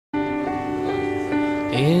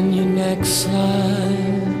in your next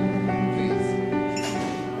life.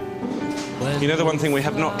 You know the one thing we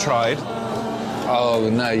have not tried? Oh,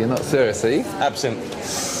 no, you're not serious, are you?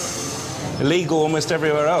 Absinthe. Illegal almost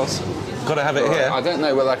everywhere else. Got to have it here. I don't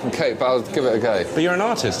know whether I can cope, but I'll give it a go. But you're an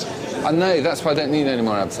artist. I know, that's why I don't need any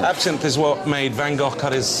more absinthe. Absinthe is what made Van Gogh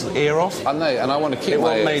cut his ear off. I know, and I want to keep It my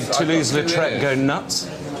what ears. made Toulouse-Lautrec go nuts.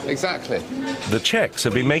 Exactly. The Czechs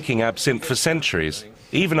have been making absinthe for centuries,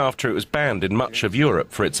 even after it was banned in much of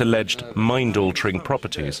Europe for its alleged mind-altering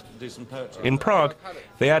properties. In Prague,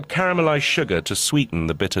 they add caramelised sugar to sweeten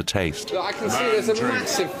the bitter taste. Look, I can see there's a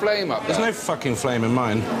massive flame up there. There's no fucking flame in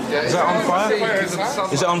mine. Yeah, Is that on fire?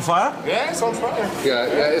 Is it on fire? Yeah, it's on fire.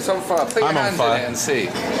 Yeah, it's on fire. Put your I'm on hand fire. in it and see.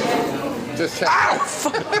 Just check.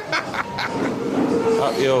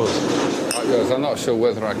 Up yours. Up yours. I'm not sure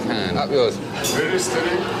whether I can. Up yours. Very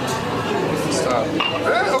steady. Start.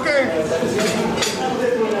 Yeah, okay.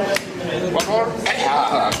 One more.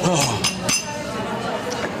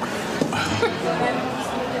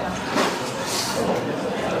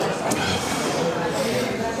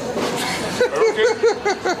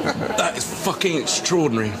 That is fucking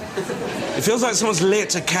extraordinary. It feels like someone's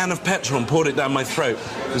lit a can of petrol and poured it down my throat.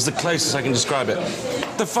 It's the closest I can describe it.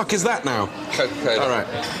 The fuck is that now? Coca-Cola. All right.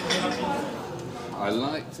 I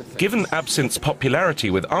like to think... Given absinthe's popularity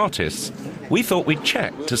with artists, we thought we'd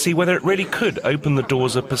check to see whether it really could open the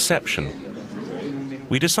doors of perception.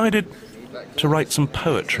 We decided to write some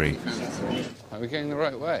poetry. Are we going the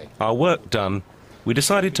right way? Our work done, we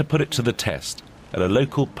decided to put it to the test at a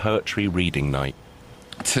local poetry reading night.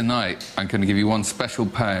 Tonight, I'm going to give you one special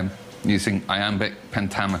poem using iambic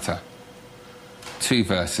pentameter. 2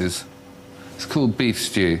 verses. It's called Beef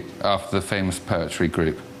Stew, after the famous poetry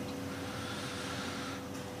group.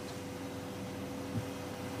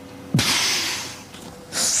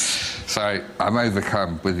 Sorry, I'm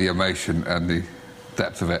overcome with the emotion and the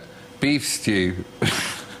depth of it. Beef stew.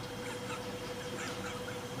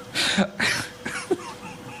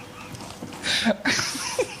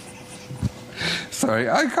 Sorry,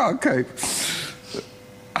 I can't cope.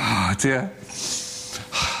 Oh, dear.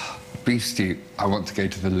 Beef stew. I want to go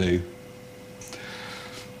to the loo.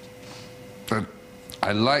 But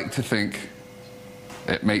I like to think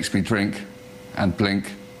it makes me drink and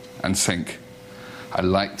blink and sink. I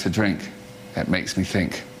like to drink. It makes me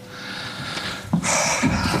think.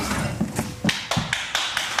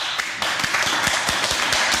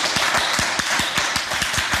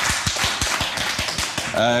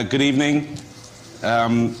 Good evening.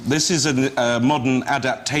 This is a modern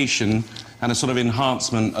adaptation and a sort of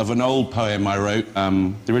enhancement of an old poem I wrote.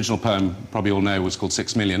 The original poem, probably all know, was called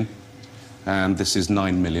 6 Million, and this is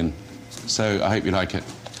 9 million. So I hope you like it.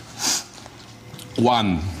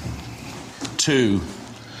 1, 2,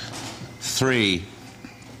 3,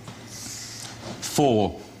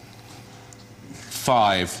 4,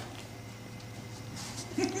 5,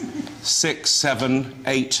 6, 7,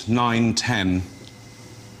 8, 9, 10,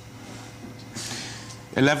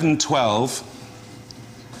 11, 12,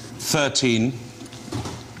 13,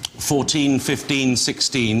 14, 15,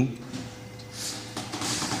 16,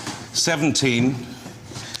 17,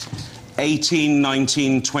 18,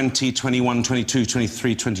 19, 20, 21, 22,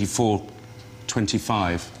 23, 24,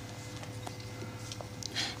 25,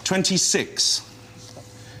 26,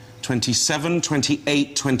 27,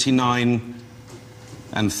 28, 29,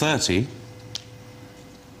 and 30,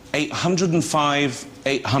 805,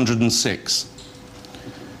 806,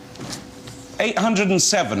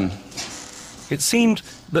 807. It seemed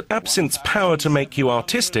that absinthe's power to make you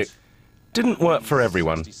artistic didn't work for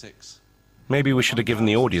everyone. Maybe we should have given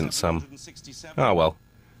the audience some. Ah, well,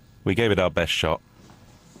 we gave it our best shot.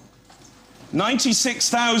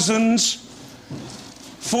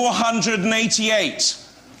 96,488.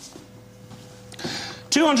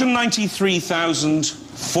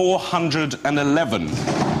 293,411.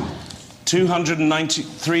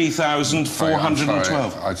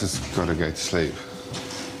 293,412. I just got to go to sleep.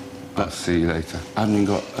 I'll see you later. I haven't even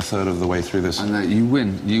got a third of the way through this. I know, you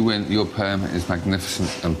win. You win. Your poem is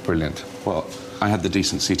magnificent and brilliant. Well, I had the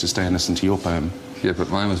decency to stay and listen to your poem. Yeah, but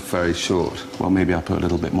mine was very short. Well, maybe I put a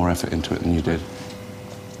little bit more effort into it than you did.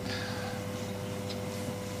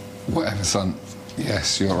 Whatever, son.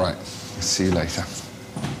 Yes, you're right. See you later.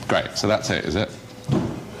 Great, so that's it, is it?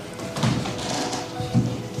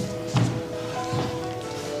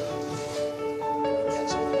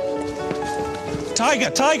 Tiger,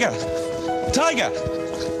 tiger! Tiger!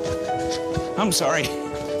 I'm sorry.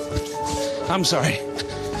 I'm sorry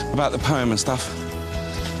about the poem and stuff.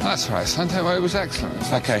 That's right, son. Don't worry, it was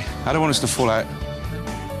excellent. Okay, I don't want us to fall out.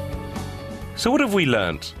 So what have we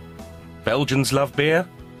learnt? Belgians love beer?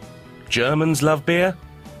 Germans love beer,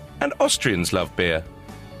 and Austrians love beer.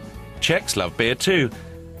 Czechs love beer too,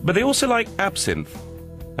 but they also like absinthe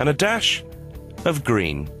and a dash of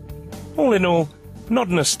green. All in all, not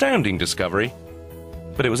an astounding discovery,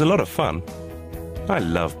 but it was a lot of fun. I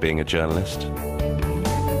love being a journalist.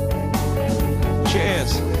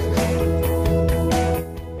 Cheers.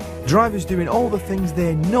 Drivers doing all the things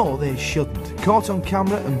they know they shouldn't. Caught on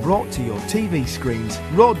camera and brought to your TV screens.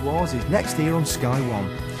 Road Wars is next here on Sky One.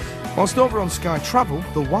 Whilst over on Sky Travel,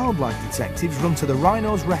 the wildlife detectives run to the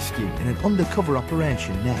rhino's rescue in an undercover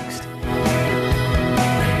operation next.